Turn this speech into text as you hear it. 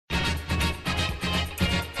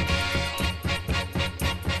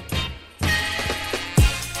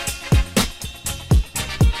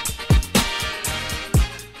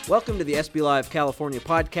Welcome to the SB Live California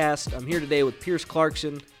podcast. I'm here today with Pierce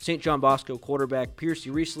Clarkson, St. John Bosco quarterback. Pierce,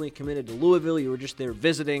 you recently committed to Louisville. You were just there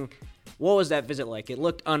visiting. What was that visit like? It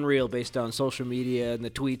looked unreal based on social media and the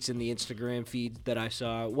tweets and the Instagram feed that I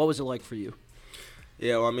saw. What was it like for you?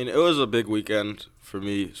 Yeah, well, it was a big weekend for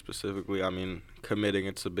me specifically. Committing,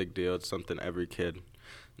 it's a big deal. It's something every kid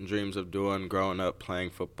dreams of doing growing up, playing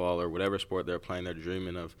football or whatever sport they're playing. They're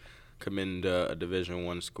dreaming of committing to a Division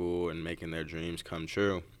I school and making their dreams come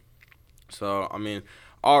true. So,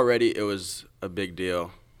 already it was a big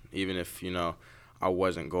deal, even if, I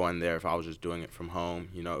wasn't going there, if I was just doing it from home,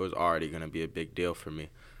 it was already going to be a big deal for me.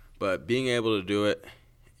 But being able to do it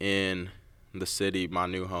in the city, my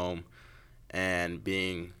new home, and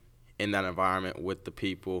being in that environment with the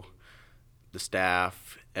people, the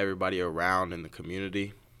staff, everybody around in the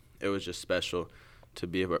community, it was just special to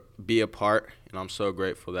be a part, and I'm so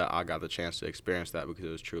grateful that I got the chance to experience that because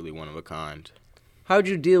it was truly one of a kind. How'd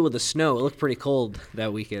you deal with the snow? It looked pretty cold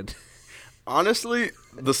that weekend. Honestly,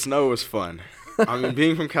 the snow was fun.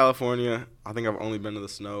 Being from California, I think I've only been to the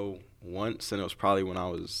snow once, and it was probably when I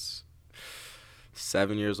was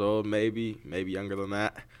 7 years old, maybe younger than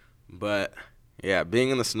that. But, yeah, being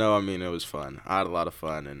in the snow, it was fun. I had a lot of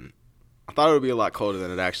fun, and I thought it would be a lot colder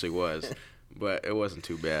than it actually was, but it wasn't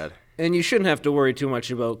too bad. And you shouldn't have to worry too much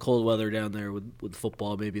about cold weather down there with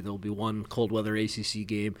football. Maybe there'll be one cold weather ACC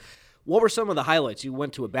game. What were some of the highlights? You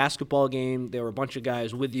went to a basketball game. There were a bunch of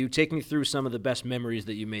guys with you. Take me through some of the best memories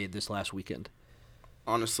that you made this last weekend.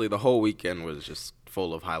 Honestly, the whole weekend was just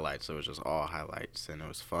full of highlights. It was just all highlights, and it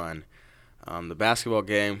was fun. The basketball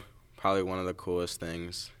game, probably one of the coolest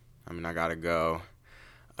things. I got to go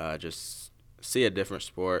just see a different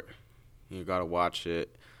sport. You got to watch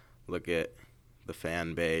it, look at the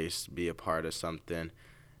fan base, be a part of something.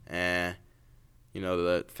 And,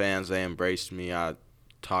 the fans, they embraced me. I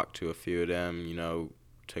talked to a few of them,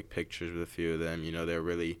 took pictures with a few of them. They're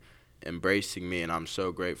really embracing me, and I'm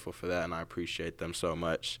so grateful for that, and I appreciate them so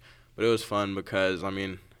much. But it was fun because,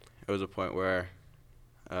 it was a point where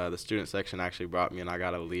the student section actually brought me, and I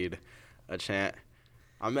got to lead a chant.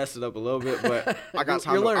 I messed it up a little bit, but I got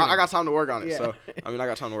time. I got time to work on it. Yeah. So, I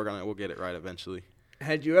got time to work on it. We'll get it right eventually.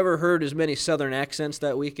 Had you ever heard as many Southern accents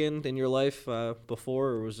that weekend in your life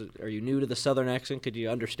before, or are you new to the Southern accent? Could you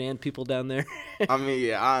understand people down there?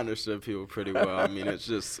 Yeah, I understood people pretty well.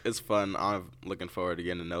 It's fun. I'm looking forward to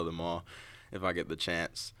getting to know them all if I get the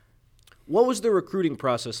chance. What was the recruiting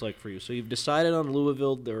process like for you? So you've decided on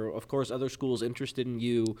Louisville. There are, of course, other schools interested in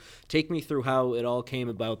you. Take me through how it all came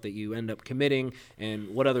about that you end up committing and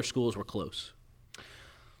what other schools were close.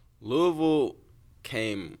 Louisville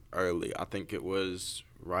came early. I think it was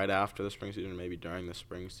right after the spring season, maybe during the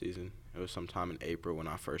spring season. It was sometime in April when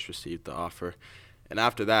I first received the offer. And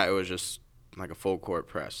after that, it was just like a full court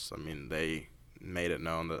press. They made it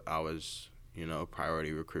known that I was,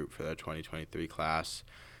 priority recruit for their 2023 class.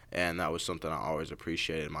 And that was something I always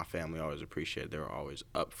appreciated. My family always appreciated. They were always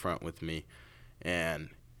up front with me. And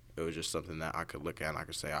it was just something that I could look at and I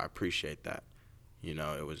could say, I appreciate that.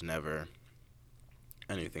 It was never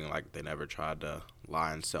anything like they never tried to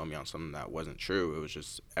lie and sell me on something that wasn't true. It was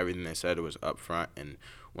just everything they said, it was up front. And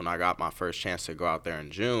when I got my first chance to go out there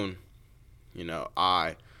in June,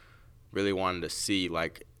 I really wanted to see,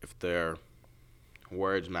 if their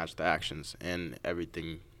words matched the actions, and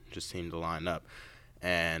everything just seemed to line up.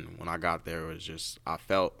 And when I got there, it was just, I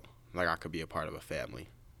felt like I could be a part of a family.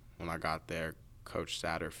 When I got there, Coach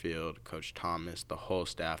Satterfield, Coach Thomas, the whole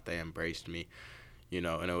staff, they embraced me.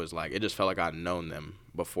 And it was it just felt like I'd known them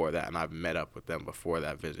before that, and I've met up with them before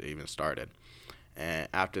that visit even started. And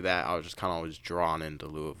after that, I was just kind of always drawn into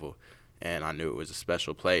Louisville, and I knew it was a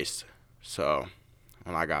special place. So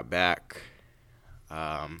when I got back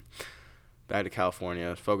to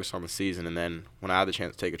California, focused on the season, and then when I had the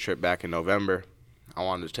chance to take a trip back in November, I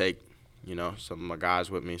wanted to take, some of my guys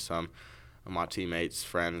with me, some of my teammates,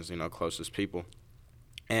 friends, closest people.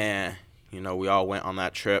 And, we all went on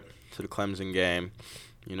that trip to the Clemson game.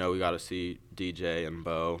 We got to see DJ and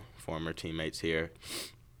Bo, former teammates here.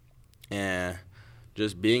 And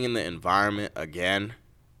just being in the environment again,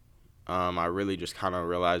 I really just kind of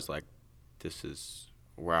realized, this is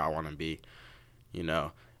where I want to be.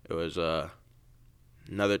 It was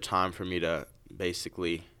another time for me to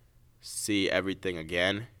basically see everything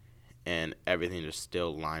again, and everything just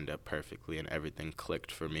still lined up perfectly, and everything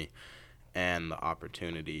clicked for me, and the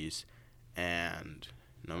opportunities, and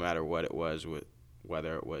no matter what it was,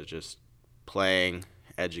 whether it was just playing,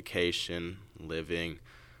 education, living,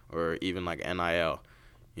 or even NIL,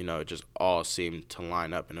 it just all seemed to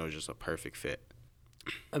line up, and it was just a perfect fit.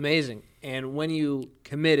 Amazing. And when you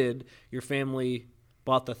committed, your family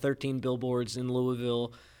bought the 13 billboards in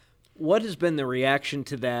Louisville. What has been the reaction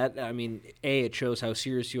to that? I mean, A, it shows how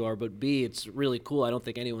serious you are, but B, it's really cool. I don't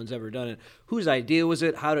think anyone's ever done it. Whose idea was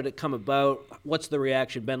it? How did it come about? What's the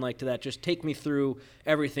reaction been like to that? Just take me through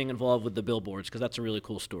everything involved with the billboards, because that's a really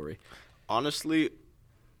cool story. Honestly,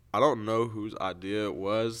 I don't know whose idea it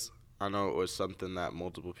was. I know it was something that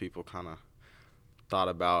multiple people kind of thought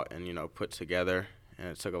about and, put together, and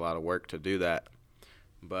it took a lot of work to do that.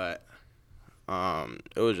 But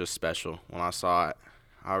it was just special when I saw it.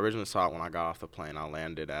 I originally saw it when I got off the plane. I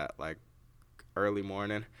landed at, early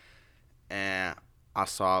morning, and I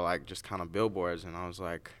saw, just kind of billboards, and I was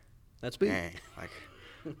like, that's me. Dang,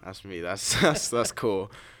 that's me. That's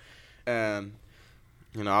cool. And,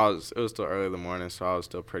 it was still early in the morning, so I was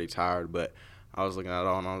still pretty tired, but I was looking at it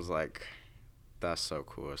all, and I was like, that's so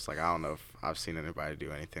cool. It's I don't know if I've seen anybody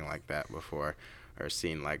do anything like that before or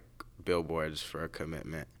seen, billboards for a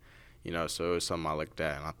commitment, so it was something I looked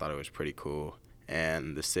at, and I thought it was pretty cool.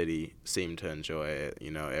 And the city seemed to enjoy it.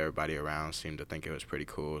 Everybody around seemed to think it was pretty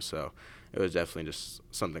cool. So it was definitely just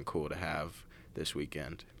something cool to have this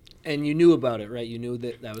weekend. And you knew about it, right? You knew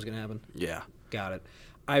that was going to happen? Yeah. Got it.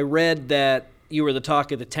 I read that you were the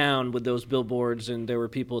talk of the town with those billboards, and there were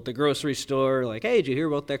people at the grocery store like, hey, did you hear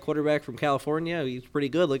about that quarterback from California? He's pretty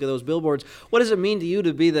good. Look at those billboards. What does it mean to you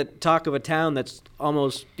to be the talk of a town that's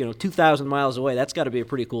almost 2,000 miles away? That's got to be a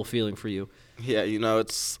pretty cool feeling for you. Yeah,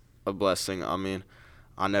 it's a blessing. I mean,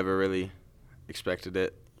 I never really expected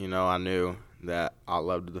it. I knew that I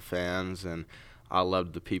loved the fans and I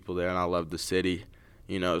loved the people there and I loved the city,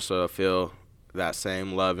 so to feel that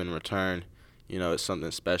same love in return, it's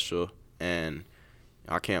something special. And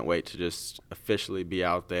I can't wait to just officially be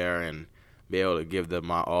out there and be able to give them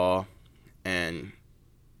my all and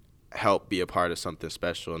help be a part of something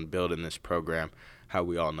special and building this program how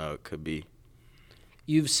we all know it could be.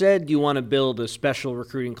 You've said you want to build a special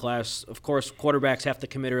recruiting class. Of course, quarterbacks have to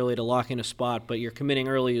commit early to lock in a spot, but you're committing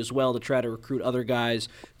early as well to try to recruit other guys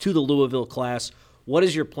to the Louisville class. What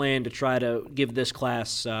is your plan to try to give this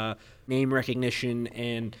class name recognition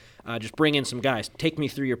and just bring in some guys? Take me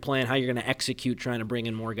through your plan, how you're going to execute trying to bring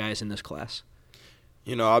in more guys in this class.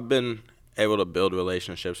 I've been able to build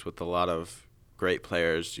relationships with a lot of great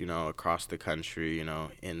players, across the country,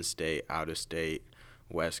 in-state, out-of-state,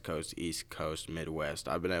 West Coast, East Coast, Midwest.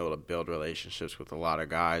 I've been able to build relationships with a lot of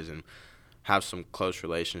guys and have some close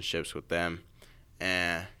relationships with them.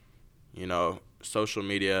 And, social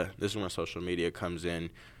media, this is where social media comes in.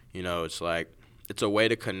 It's it's a way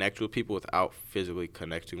to connect with people without physically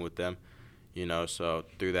connecting with them. So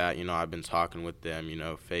through that, I've been talking with them,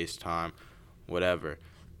 FaceTime, whatever.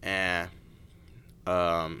 And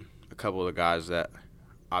a couple of the guys that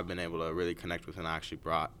I've been able to really connect with and I actually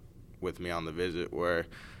brought with me on the visit were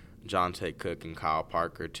Jonte Cook and Kyle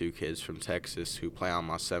Parker, two kids from Texas who play on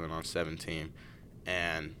my 7-on-7 team,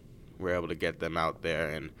 and we're able to get them out there.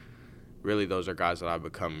 And really those are guys that I've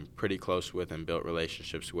become pretty close with and built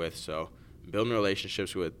relationships with. So building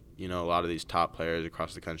relationships with, a lot of these top players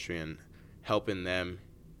across the country and helping them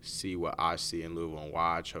see what I see in Louisville and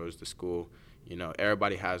why I chose the school.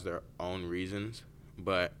 Everybody has their own reasons,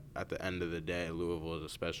 but at the end of the day, Louisville is a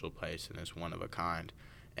special place and it's one of a kind.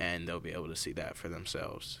 And they'll be able to see that for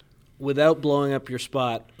themselves. Without blowing up your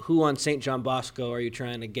spot, who on St. John Bosco are you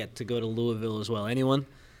trying to get to go to Louisville as well? Anyone?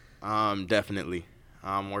 Definitely.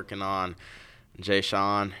 I'm working on Jay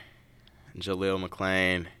Sean, Jaleel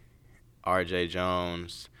McClain, R.J.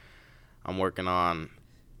 Jones. I'm working on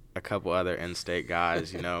a couple other in-state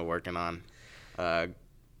guys, working on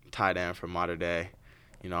tight end from Mater Dei.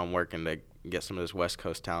 I'm working to get some of this West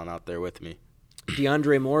Coast talent out there with me.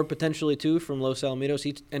 DeAndre Moore potentially too from Los Alamitos.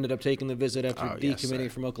 He ended up taking the visit after decommitting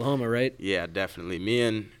from Oklahoma, right? Yeah, definitely. Me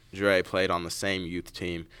and Dre played on the same youth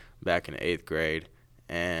team back in 8th grade,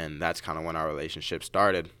 and that's kind of when our relationship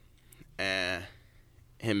started. And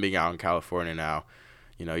him being out in California now,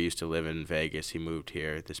 he used to live in Vegas. He moved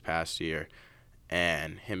here this past year,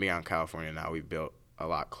 and him being out in California now, we've built a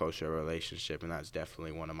lot closer relationship, and that's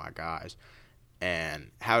definitely one of my guys. And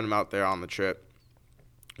having him out there on the trip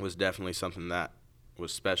was definitely something that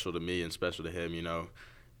was special to me and special to him.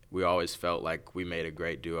 We always felt like we made a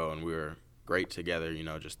great duo and we were great together.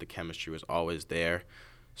 Just the chemistry was always there.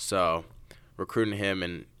 So recruiting him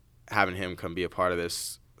and having him come be a part of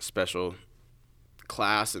this special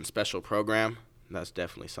class and special program, that's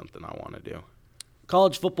definitely something I want to do.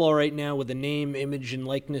 College football right now with the name, image, and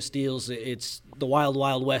likeness deals, it's the wild,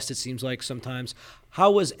 wild west, it seems like sometimes. How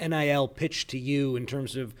was NIL pitched to you in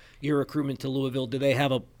terms of your recruitment to Louisville? Do they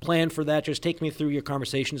have a plan for that? Just take me through your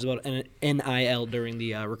conversations about NIL during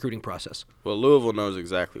the recruiting process. Well, Louisville knows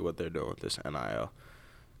exactly what they're doing with this NIL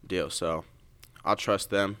deal, so I'll trust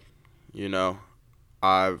them.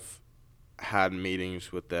 I've had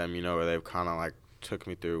meetings with them, where they've kind of like took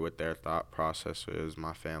me through what their thought process is.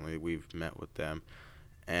 My family, we've met with them,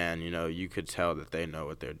 and you could tell that they know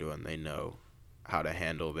what they're doing. They know how to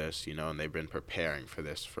handle this, and they've been preparing for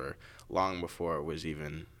this for long before it was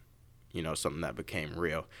even, something that became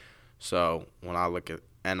real. So when I look at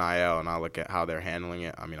NIL and I look at how they're handling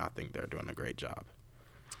it, I think they're doing a great job.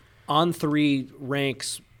 On3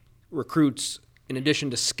 ranks recruits in addition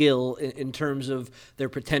to skill in terms of their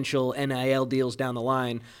potential NIL deals down the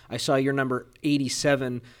line. I saw your number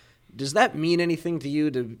 87. Does that mean anything to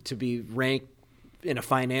you to be ranked in a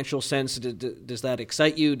financial sense? Does that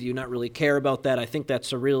excite you? Do you not really care about that? I think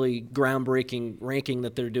that's a really groundbreaking ranking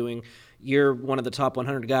that they're doing. You're one of the top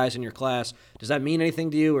 100 guys in your class. Does that mean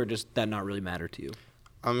anything to you, or does that not really matter to you?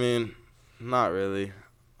 Not really.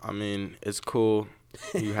 It's cool.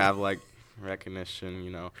 You have,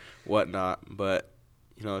 recognition, whatnot. But,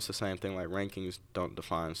 it's the same thing. Like, rankings don't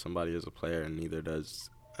define somebody as a player, and neither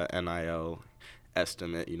does an NIL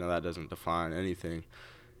estimate. That doesn't define anything.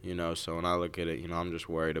 So when I look at it, I'm just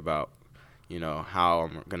worried about, how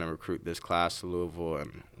I'm going to recruit this class to Louisville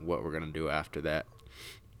and what we're going to do after that.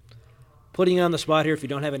 Putting you on the spot here, if you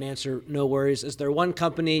don't have an answer, no worries. Is there one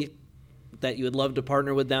company that you would love to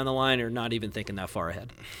partner with down the line, or not even thinking that far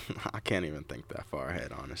ahead? I can't even think that far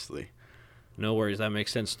ahead, honestly. No worries. That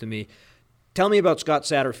makes sense to me. Tell me about Scott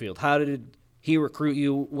Satterfield. How did he recruit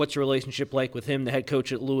you? What's your relationship like with him, the head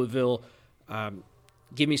coach at Louisville?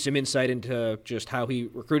 Give me some insight into just how he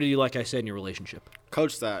recruited you, like I said, in your relationship.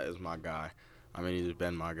 Coach Sat is my guy. He's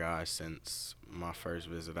been my guy since my first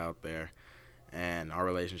visit out there. And our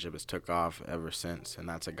relationship has took off ever since, and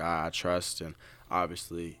that's a guy I trust, and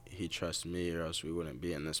obviously he trusts me, or else we wouldn't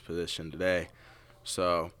be in this position today.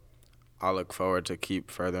 So I look forward to keep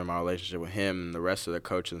furthering my relationship with him and the rest of the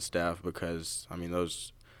coaching staff, because,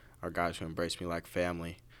 those are guys who embrace me like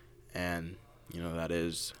family, and, that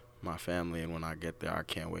is my family, and when I get there, I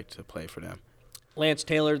can't wait to play for them. Lance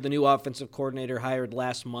Taylor, the new offensive coordinator, hired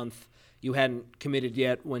last month. You hadn't committed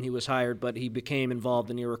yet when he was hired, but he became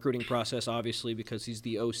involved in your recruiting process, obviously, because he's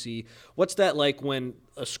the OC. What's that like when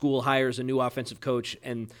a school hires a new offensive coach,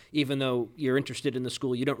 and even though you're interested in the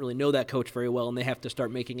school, you don't really know that coach very well, and they have to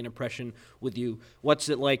start making an impression with you? What's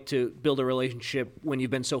it like to build a relationship when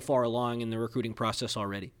you've been so far along in the recruiting process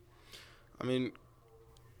already?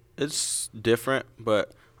 It's different,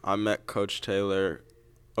 but I met Coach Taylor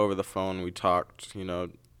over the phone. We talked,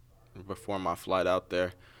 before my flight out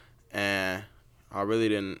there. And I really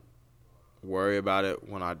didn't worry about it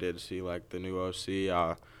when I did see, the new OC.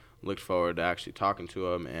 I looked forward to actually talking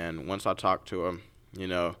to him. And once I talked to him,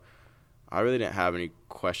 I really didn't have any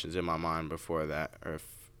questions in my mind before that, or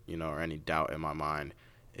or any doubt in my mind.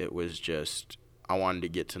 It was just I wanted to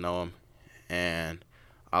get to know him. And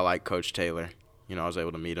I like Coach Taylor. I was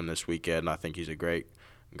able to meet him this weekend. I think he's a great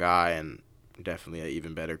guy and definitely an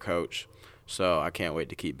even better coach. So I can't wait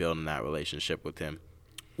to keep building that relationship with him.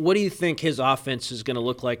 What do you think his offense is going to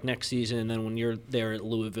look like next season, and then when you're there at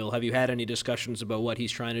Louisville? Have you had any discussions about what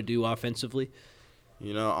he's trying to do offensively?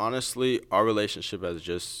 Honestly, our relationship has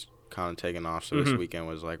just kind of taken off, so this weekend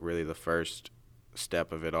was, really the first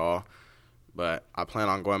step of it all. But I plan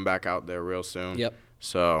on going back out there real soon. Yep.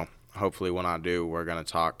 So hopefully when I do, we're going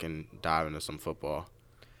to talk and dive into some football.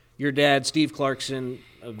 Your dad, Steve Clarkson,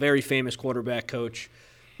 a very famous quarterback coach.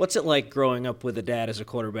 What's it like growing up with a dad as a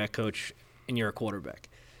quarterback coach, and you're a quarterback?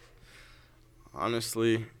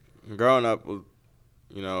 Honestly, growing up with,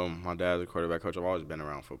 my dad as a quarterback coach, I've always been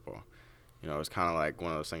around football. It's kind of like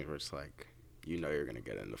one of those things where it's like, you're going to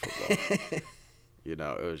get into football. It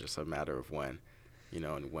was just a matter of when,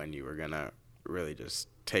 and when you were going to really just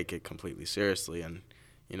take it completely seriously. And,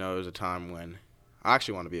 it was a time when I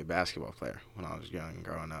actually wanted to be a basketball player when I was young and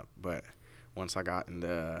growing up. But once I got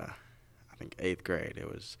into, I think, 8th grade,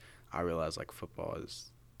 I realized, football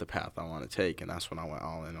is the path I want to take, and that's when I went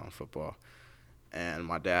all in on football. And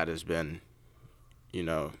my dad has been,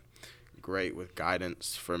 great with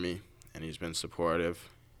guidance for me, and he's been supportive,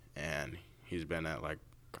 and he's been at, I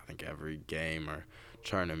think every game or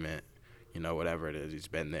tournament, whatever it is, he's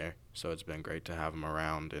been there. So it's been great to have him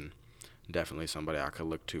around, and definitely somebody I could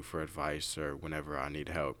look to for advice or whenever I need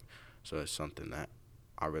help. So it's something that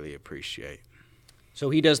I really appreciate. So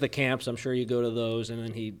he does the camps. I'm sure you go to those, and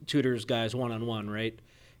then he tutors guys one-on-one, right?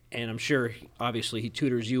 And I'm sure, obviously, he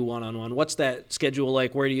tutors you one-on-one. What's that schedule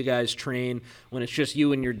like? Where do you guys train when it's just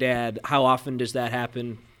you and your dad? How often does that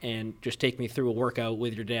happen? And just take me through a workout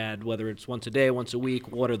with your dad, whether it's once a day, once a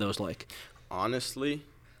week. What are those like? Honestly,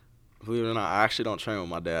 believe it or not, I actually don't train with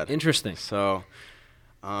my dad. Interesting. So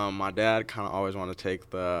my dad kind of always wanted to take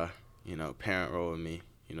the, parent role with me.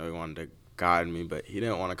 He wanted to guide me, but he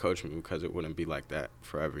didn't want to coach me because it wouldn't be like that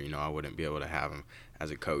forever. I wouldn't be able to have him as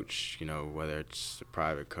a coach, whether it's a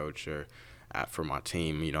private coach or for my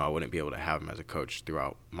team, I wouldn't be able to have him as a coach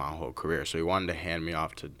throughout my whole career. So he wanted to hand me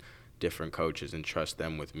off to different coaches and trust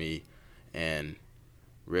them with me. And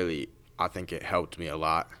really, I think it helped me a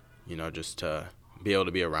lot, just to be able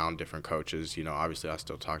to be around different coaches. Obviously I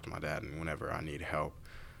still talk to my dad, and whenever I need help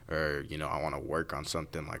or, I want to work on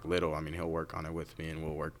something like little, he'll work on it with me and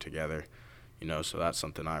we'll work together, so that's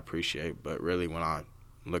something I appreciate. But really, when I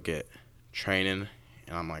look at training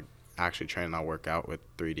and I'm like actually training, I work out with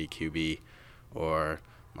 3D QB or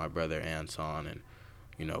my brother Anton, and,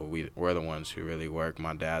 we're the ones who really work.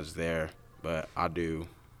 My dad's there, but I do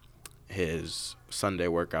his Sunday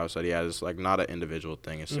workouts that he has. Like, not an individual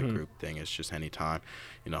thing, it's a group thing. It's just anytime,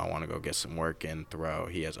 I want to go get some work in, throw.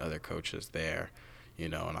 He has other coaches there,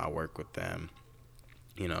 and I work with them,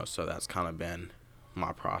 so that's kind of been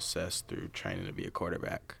my process through training to be a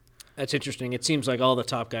quarterback. That's interesting. It seems like all the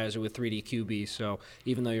top guys are with 3D QB, so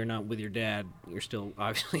even though you're not with your dad, you're still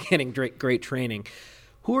obviously getting great training.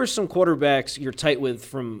 Who are some quarterbacks you're tight with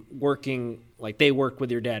from working, like they work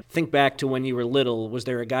with your dad? Think back to when you were little. Was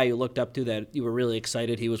there a guy you looked up to that you were really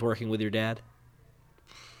excited he was working with your dad?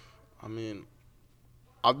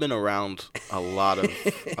 I've been around a lot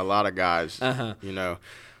of guys, but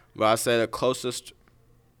I say the closest,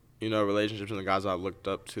 relationships and the guys I've looked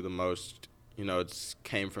up to the most, it's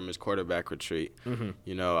came from his quarterback retreat.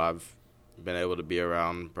 I've been able to be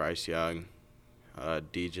around Bryce Young,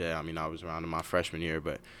 DJ. I was around him my freshman year,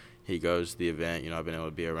 but he goes to the event. I've been able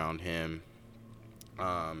to be around him.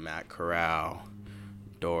 Matt Corral,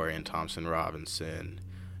 Dorian Thompson-Robinson,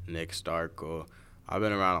 Nick Starkel. I've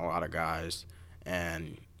been around a lot of guys,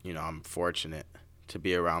 and, I'm fortunate to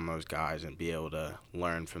be around those guys and be able to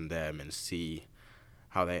learn from them and see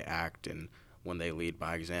how they act and when they lead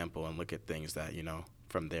by example and look at things that,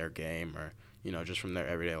 from their game or, just from their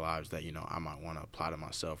everyday lives that, I might want to apply to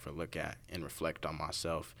myself or look at and reflect on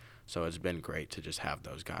myself. So it's been great to just have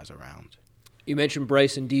those guys around. You mentioned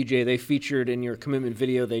Bryce and DJ. They featured in your commitment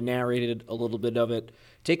video. They narrated a little bit of it.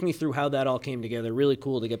 Take me through how that all came together. Really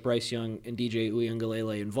cool to get Bryce Young and DJ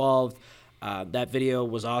Uiagalelei involved. That video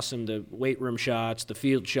was awesome. The weight room shots, the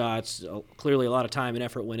field shots, clearly a lot of time and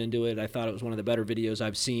effort went into it. I thought it was one of the better videos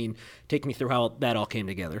I've seen. Take me through how that all came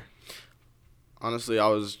together. Honestly, I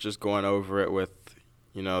was just going over it with,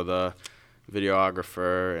 the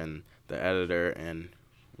videographer and the editor, and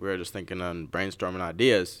we were just thinking on brainstorming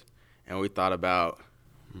ideas. And we thought about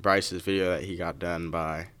Bryce's video that he got done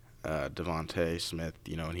by Devontae Smith,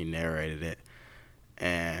 and he narrated it.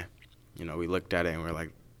 And, we looked at it and we were like,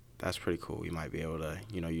 that's pretty cool. We might be able to,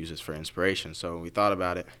 use this for inspiration. So when we thought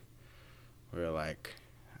about it, we were like,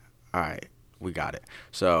 all right, we got it.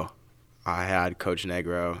 So I had Coach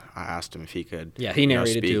Negro. I asked him if he could he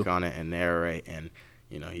narrated speak too on it and narrate. And,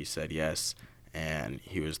 he said yes. And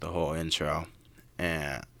he was the whole intro.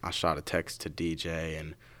 And I shot a text to DJ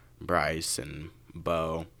and Bryce and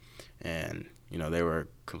Bo. And, they were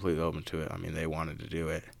completely open to it. They wanted to do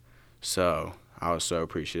it. So I was so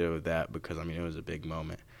appreciative of that because, it was a big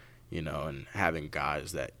moment. And having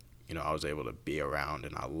guys that, I was able to be around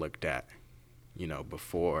and I looked at,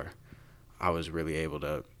 before I was really able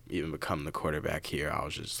to even become the quarterback here. I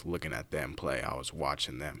was just looking at them play. I was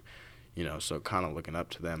watching them, so kind of looking up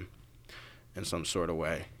to them in some sort of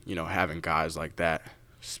way. Having guys like that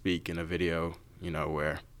speak in a video,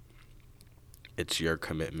 where it's your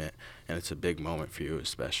commitment and it's a big moment for you is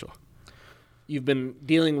special. You've been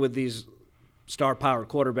dealing with these star-powered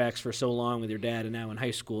quarterbacks for so long with your dad and now in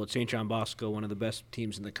high school at St. John Bosco, one of the best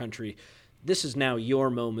teams in the country. This is now your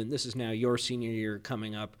moment. This is now your senior year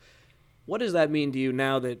coming up. What does that mean to you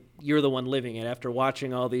now that you're the one living it? After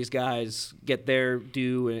watching all these guys get their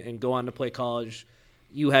due and go on to play college,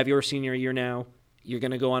 you have your senior year now. You're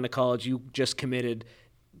going to go on to college. You just committed.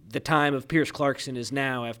 The time of Pierce Clarkson is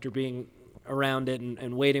now after being around it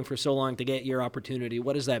and waiting for so long to get your opportunity.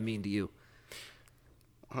 What does that mean to you?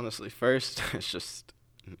 Honestly, first, it's just,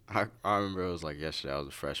 I remember it was like yesterday. I was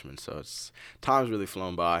a freshman, so time's really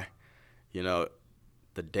flown by. The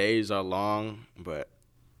days are long, but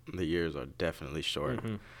the years are definitely short.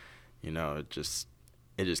 It just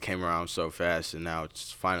came around so fast, and now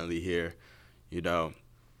it's finally here. I'm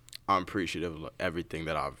appreciative of everything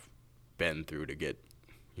that I've been through to get,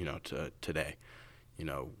 to today.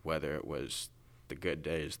 Whether it was the good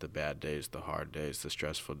days, the bad days, the hard days, the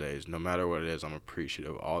stressful days, no matter what it is, I'm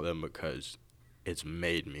appreciative of all of them because it's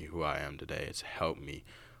made me who I am today. It's helped me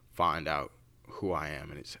find out who I am,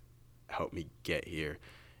 and it's helped me get here,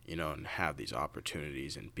 and have these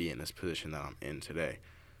opportunities and be in this position that I'm in today.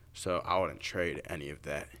 So I wouldn't trade any of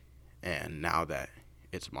that. And now that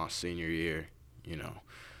it's my senior year,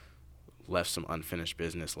 left some unfinished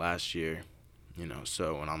business last year,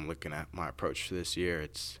 so when I'm looking at my approach for this year,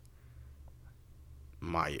 it's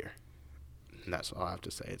my year. And that's all I have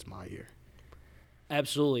to say. It's my year.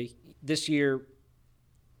 Absolutely. This year,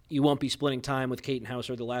 you won't be splitting time with Caton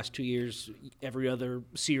Hauser. The last 2 years, every other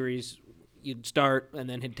series, you'd start, and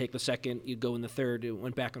then he'd take the second. You'd go in the third. It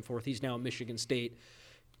went back and forth. He's now at Michigan State.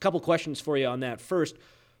 A couple questions for you on that. First,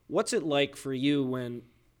 what's it like for you when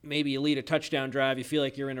maybe you lead a touchdown drive, you feel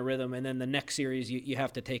like you're in a rhythm, and then the next series you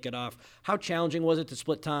have to take it off? How challenging was it to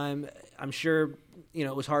split time? I'm sure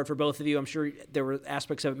it was hard for both of you. I'm sure there were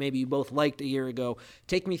aspects of it maybe you both liked a year ago.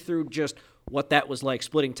 Take me through just what that was like,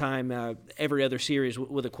 splitting time every other series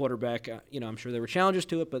with a quarterback. I'm sure there were challenges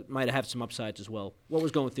to it, but might have some upsides as well. What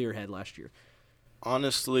was going through your head last year?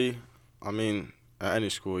 Honestly, at any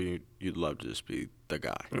school, you'd love to just be the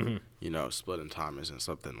guy. Mm-hmm. Splitting time isn't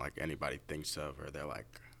something like anybody thinks of, or they're like,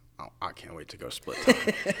 oh, I can't wait to go split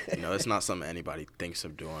time. It's not something anybody thinks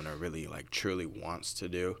of doing or really truly wants to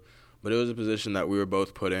do. But it was a position that we were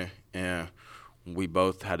both put in, and we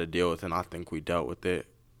both had to deal with it, and I think we dealt with it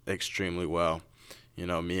extremely well.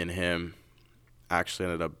 Me and him actually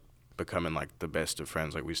ended up becoming the best of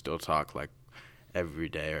friends. We still talk every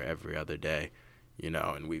day or every other day,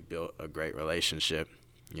 and we built a great relationship,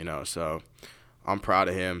 so I'm proud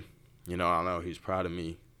of him. I know he's proud of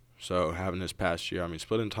me. So having this past year,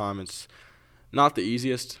 splitting time, it's not the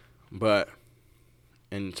easiest, and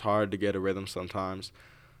it's hard to get a rhythm sometimes,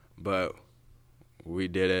 but we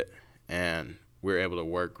did it, and we were able to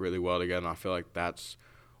work really well together, and I feel like that's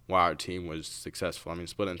why our team was successful.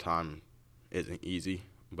 Splitting time isn't easy,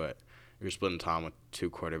 but if you're splitting time with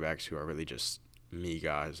two quarterbacks who are really just me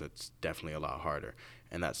guys, that's definitely a lot harder,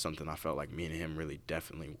 and that's something I felt like me and him really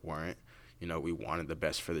definitely weren't. We wanted the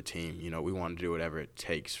best for the team. We wanted to do whatever it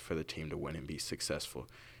takes for the team to win and be successful.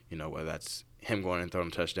 Whether that's him going and throwing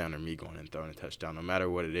a touchdown or me going and throwing a touchdown, no matter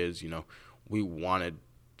what it is, we wanted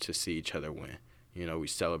to see each other win. We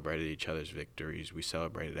celebrated each other's victories. We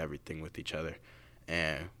celebrated everything with each other.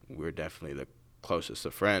 And we're definitely the closest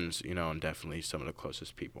of friends, and definitely some of the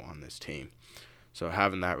closest people on this team. So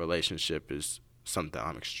having that relationship is something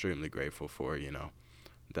I'm extremely grateful for,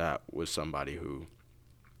 That was somebody who,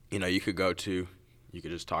 you could go to, you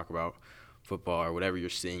could just talk about football or whatever you're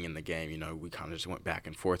seeing in the game. We kind of just went back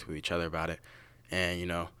and forth with each other about it. And,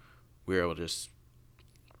 we were able to just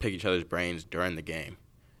pick each other's brains during the game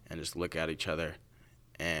and just look at each other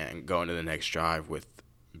and go into the next drive with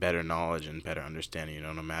better knowledge and better understanding.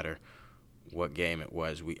 No matter what game it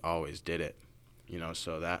was, we always did it.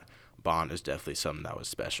 So that bond is definitely something that was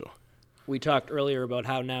special. We talked earlier about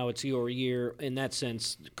how now it's your year. In that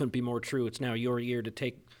sense, it couldn't be more true. It's now your year to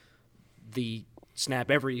take the snap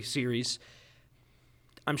every series.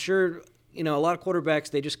 I'm sure, a lot of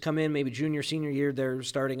quarterbacks, they just come in maybe junior, senior year, they're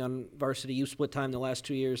starting on varsity. You split time the last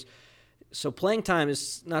 2 years. So playing time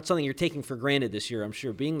is not something you're taking for granted this year, I'm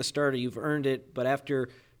sure. Being the starter, you've earned it, but after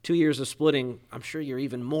 2 years of splitting, I'm sure you're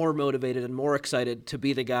even more motivated and more excited to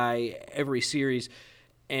be the guy every series.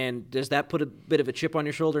 And does that put a bit of a chip on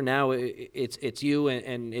your shoulder now? It's you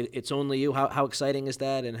and it's only you. How exciting is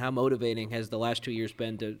that, and how motivating has the last 2 years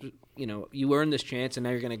been to, you earned this chance and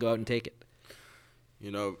now you're going to go out and take it?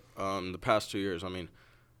 The past 2 years,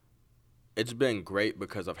 it's been great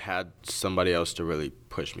because I've had somebody else to really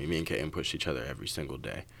push me. Me and Caton push each other every single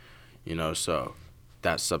day, so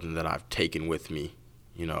that's something that I've taken with me,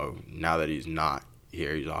 now that he's not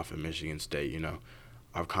here, he's off at Michigan State,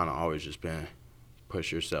 I've kind of always just been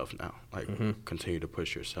push yourself now, continue to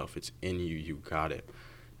push yourself. It's in you, you got it.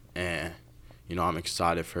 And, I'm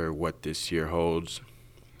excited for what this year holds.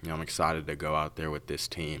 I'm excited to go out there with this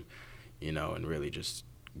team, and really just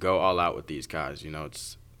go all out with these guys.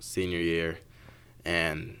 It's senior year,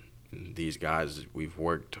 and these guys, we've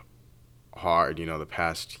worked hard, the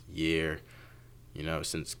past year,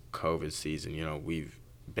 since COVID season, we've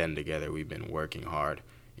been together, we've been working hard,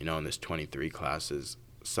 and this 23 class is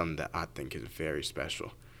something that I think is very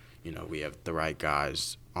special. We have the right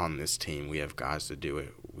guys on this team. We have guys to do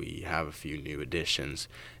it. We have a few new additions,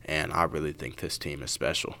 and I really think this team is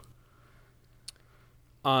special.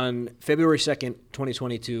 On February 2nd,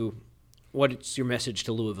 2022, what's your message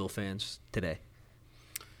to Louisville fans today?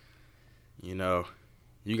 You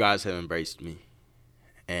guys have embraced me,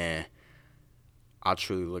 and I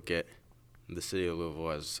truly look at the city of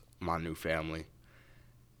Louisville as my new family,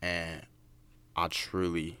 and I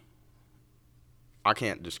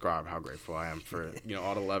can't describe how grateful I am for,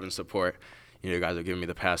 all the love and support, you guys have given me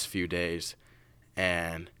the past few days,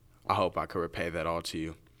 and I hope I can repay that all to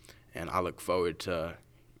you. And I look forward to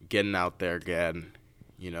getting out there again,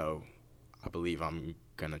 I believe I'm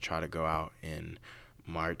going to try to go out in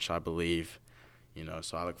March, I believe.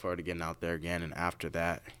 So I look forward to getting out there again. And after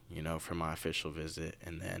that, for my official visit.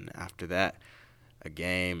 And then after that, a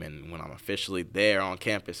game. And when I'm officially there on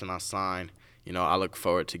campus and I sign, I look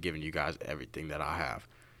forward to giving you guys everything that I have,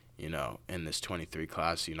 in this 23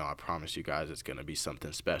 class. I promise you guys it's going to be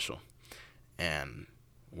something special. And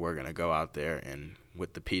we're going to go out there and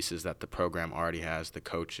with the pieces that the program already has, the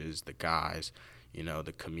coaches, the guys,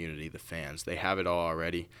 the community, the fans, they have it all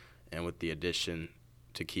already. And with the addition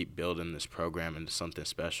to keep building this program into something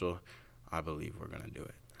special, I believe we're going to do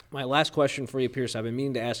it. My last question for you, Pierce, I've been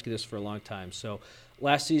meaning to ask you this for a long time. So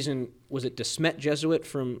last season, was it DeSmet Jesuit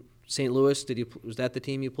from St. Louis? Was that the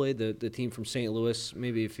team you played, the team from St. Louis?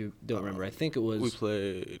 Maybe if you don't remember. I think it was. We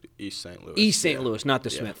played East St. Louis. East St. Louis, not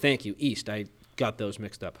DeSmet. Yeah. Thank you, East. I got those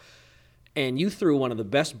mixed up. And you threw one of the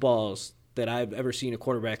best balls that I've ever seen a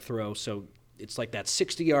quarterback throw. So it's like that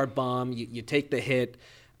 60-yard bomb. You take the hit.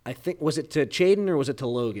 I think, was it to Chaden or was it to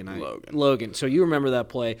Logan? Logan. So you remember that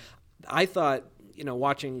play. I thought,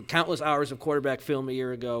 watching countless hours of quarterback film a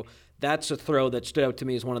year ago, that's a throw that stood out to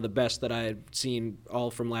me as one of the best that I had seen all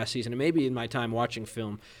from last season and maybe in my time watching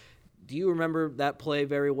film. Do you remember that play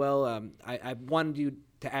very well? I wanted you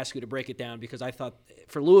to ask you to break it down because I thought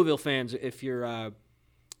for Louisville fans, if you're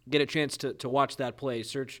get a chance to watch that play,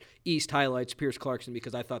 search East highlights Pierce Clarkson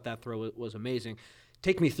because I thought that throw was amazing.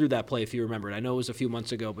 Take me through that play if you remember it. I know it was a few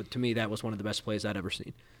months ago, but to me that was one of the best plays I'd ever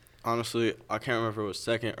seen. Honestly, I can't remember if it was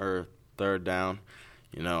second or third down.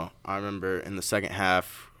 I remember in the second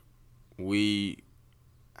half, we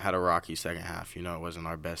had a rocky second half. It wasn't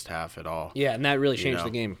our best half at all. Yeah, and that really changed the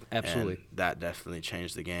game. Absolutely. And that definitely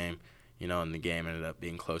changed the game. And the game ended up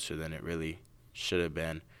being closer than it really should have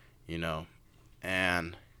been.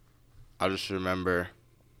 And I just remember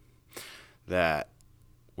that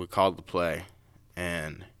we called the play,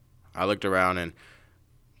 and I looked around, and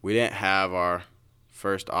we didn't have our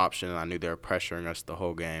first option, and I knew they were pressuring us the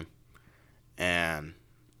whole game. And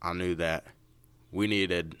I knew that we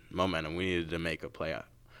needed momentum. We needed to make a play,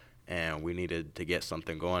 and we needed to get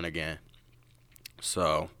something going again.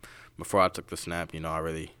 So before I took the snap, I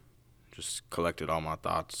really just collected all my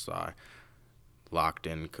thoughts. I locked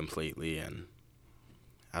in completely, and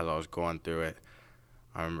as I was going through it,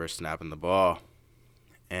 I remember snapping the ball,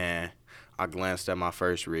 and I glanced at my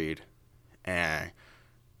first read, and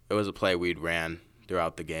it was a play we'd ran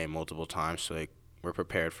throughout the game multiple times, so they were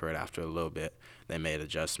prepared for it after a little bit. They made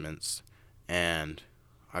adjustments, and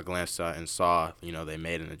I glanced out and saw, they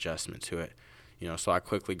made an adjustment to it. So I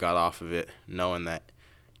quickly got off of it, knowing that,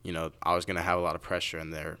 I was going to have a lot of pressure,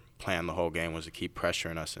 and their plan the whole game was to keep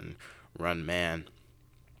pressuring us and run man.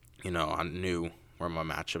 I knew where my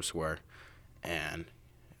matchups were, and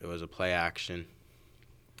it was a play action,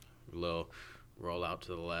 a little roll out to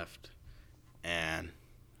the left, and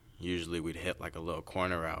usually we'd hit like a little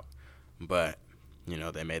corner route, but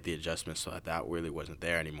they made the adjustment so that really wasn't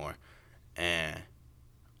there anymore. And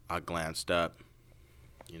I glanced up,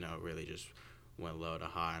 really just went low to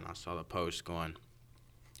high, and I saw the post going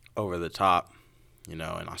over the top, and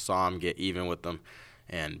I saw him get even with them.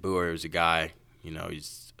 And Boer was a guy,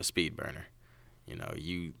 he's a speed burner.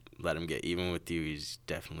 You let him get even with you, he's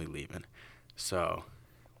definitely leaving. So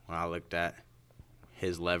when I looked at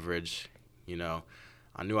his leverage,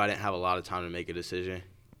 I knew I didn't have a lot of time to make a decision,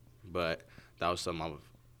 but that was something I've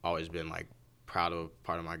always been, proud of,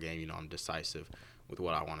 part of my game. I'm decisive with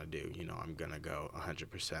what I want to do. I'm going to go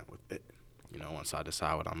 100% with it. Once I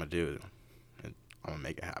decide what I'm going to do, I'm going to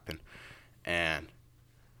make it happen. And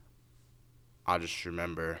I just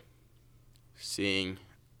remember seeing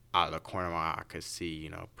out of the corner of my eye, I could see,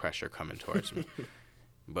 pressure coming towards me.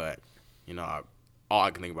 But, all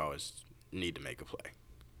I can think about was need to make a play,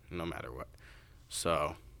 no matter what.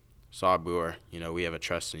 So, saw Boer, we have a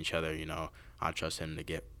trust in each other. I trust him to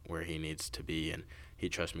get where he needs to be, and he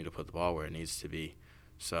trusts me to put the ball where it needs to be.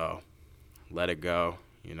 So, let it go.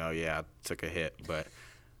 I took a hit, but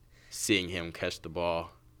seeing him catch the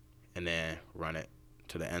ball and then run it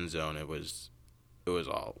to the end zone, it was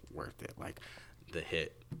all worth it. The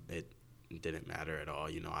hit, it didn't matter at all.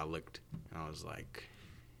 I looked and I was like,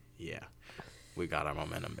 yeah, we got our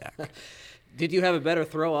momentum back. Did you have a better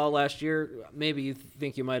throw all last year? Maybe you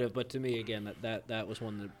think you might have, but to me, again, that was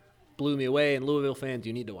one that blew me away. And Louisville fans,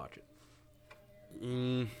 you need to watch it.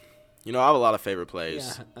 I have a lot of favorite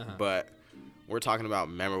plays, Yeah, but we're talking about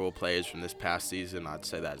memorable plays from this past season. I'd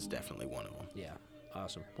say that's definitely one of them. Yeah,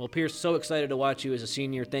 awesome. Well, Pierce, so excited to watch you as a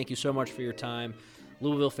senior. Thank you so much for your time.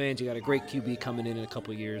 Louisville fans, you got a great QB coming in a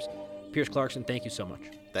couple of years. Pierce Clarkson, thank you so much.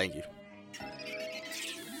 Thank you.